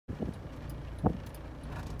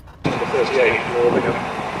u18 Birmingham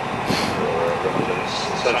represents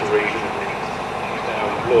the central region of the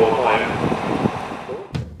Peasedown, Lyon.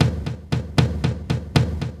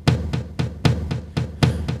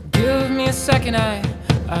 Give me a second, I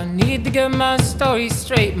need to get my story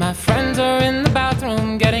straight. My friends are in the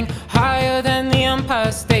bathroom getting higher than the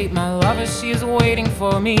Empire State. My lover, she is waiting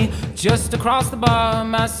for me just across the bar.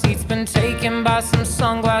 My seat's been taken by some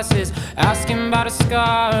sunglasses, asking about a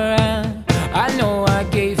scar. And I know I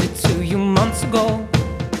gave it to you months ago.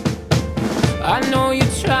 I know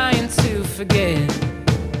you're trying to forget,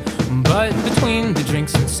 but between the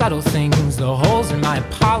drinks and subtle things, the holes in my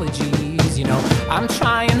apologies, you know, I'm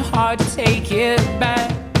trying hard to take it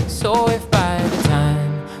back. So if by the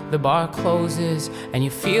time the bar closes and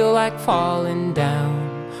you feel like falling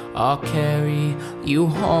down, I'll carry you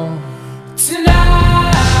home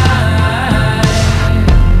tonight.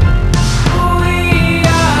 We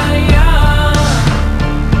are young,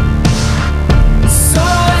 so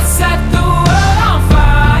let's set the world on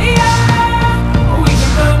fire. We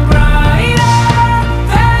can burn brighter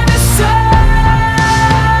than the sun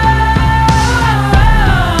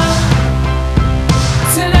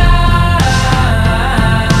tonight.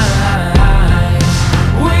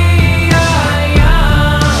 We are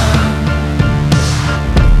young,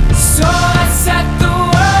 so let's set the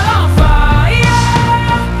world on fire.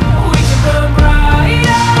 We can burn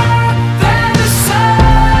brighter than the sun.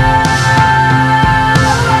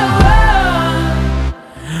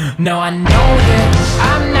 No, I know that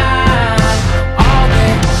I'm not all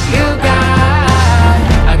that you got.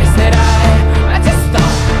 I guess that I just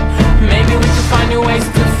thought maybe we could find new ways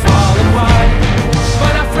to fall apart.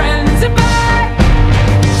 But our friends are back,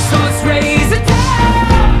 so let's raise a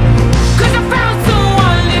toast, 'cause I found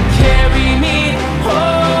someone to carry me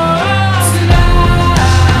home tonight.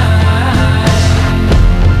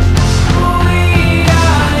 We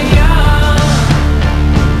are young,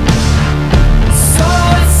 so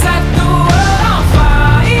let's set the world on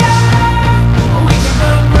fire. We can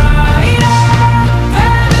burn brighter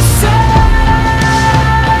than the sun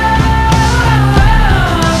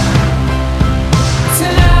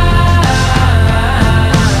tonight.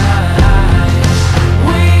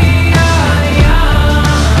 We are young,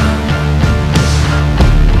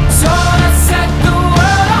 so let's set the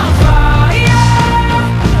world on fire.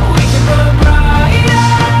 We can burn brighter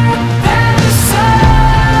than the sun.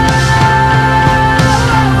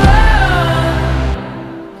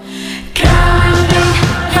 Coming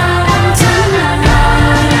home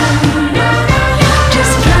tonight.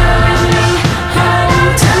 Just coming home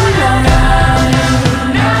tonight.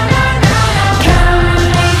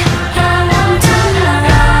 Coming home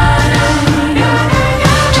tonight.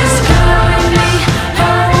 Just coming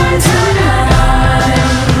home tonight.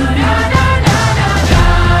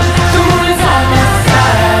 The moon is on my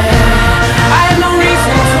side. I have no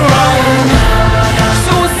reason to run,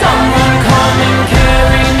 so will someone come and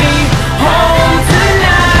carry me home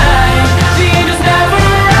tonight? The angels never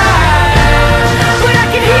arrive, but I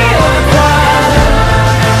can hear the choir.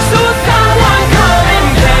 So will someone come and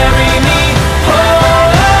carry me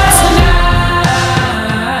home tonight?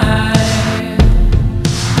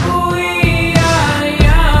 We are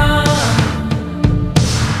young,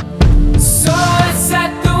 so let's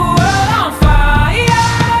set the world on fire.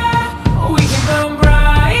 We can burn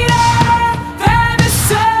brighter than the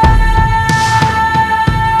sun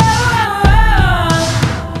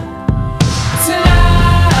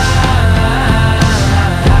tonight.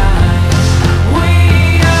 We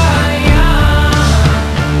are young,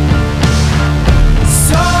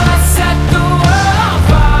 so let's set the world on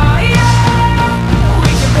fire.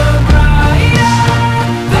 We can burn brighter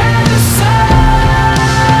than the sun.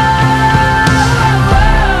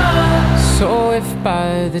 So if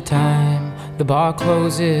by the time the bar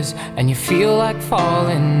closes and you feel like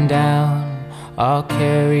falling down, I'll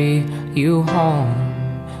carry you home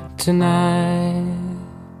tonight.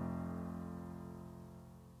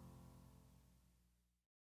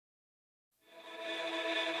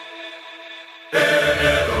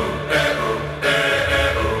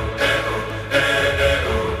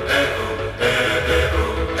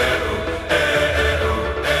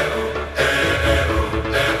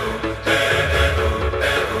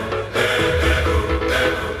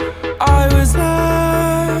 I was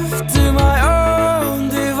left to my own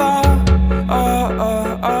devices.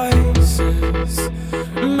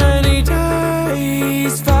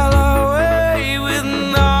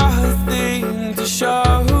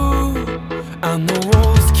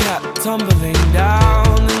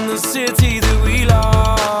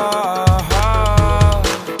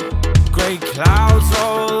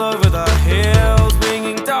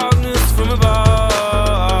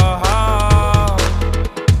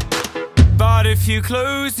 if you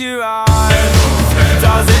close your eyes,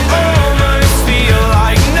 does it almost feel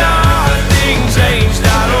like nothing changed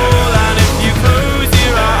at all? And if you close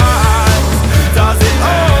your eyes, does it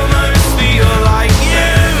almost feel like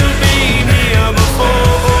you've been here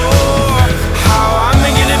before? How am I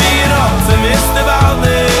gonna be an optimist about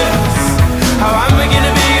this? How am I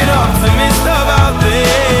gonna be an optimist about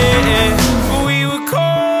this? We were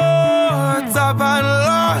caught up and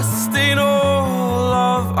lost in all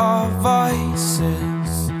of our vices.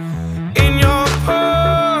 In your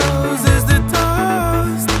pose as the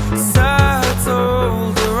dust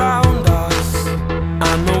settled around us,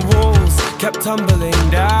 and the walls kept tumbling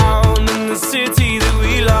down in the city that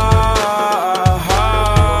we love.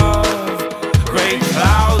 Great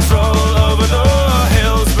clouds roll over the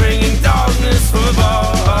hills, bringing darkness from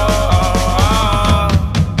above.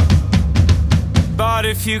 But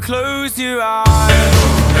if you close your eyes,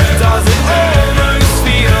 does it almost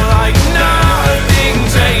feel like nothing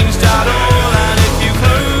changed at all? And if you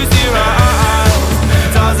close your eyes,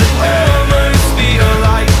 does it almost feel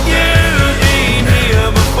like you've been here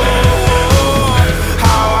before?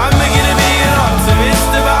 How am I gonna be an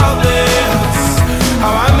optimist about this?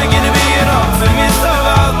 How am I gonna be an optimist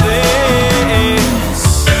about this?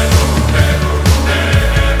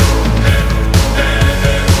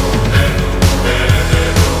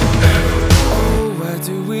 Oh, where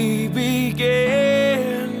do we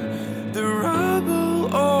begin? The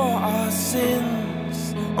rubble or our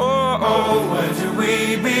sins? Oh, where do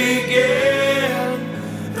we begin?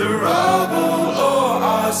 The rubble or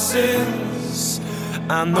our sins?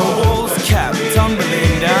 And the walls kept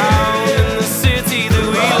tumbling down in the city that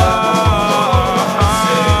we love.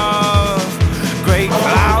 Great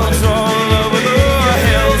clouds roll over the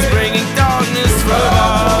hills, bringing darkness from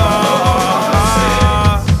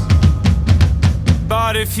us.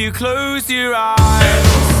 But if you close your eyes,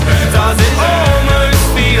 does it almost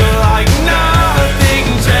feel like nothing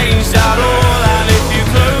changed at all? And if you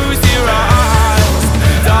close your eyes,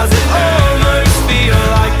 does it all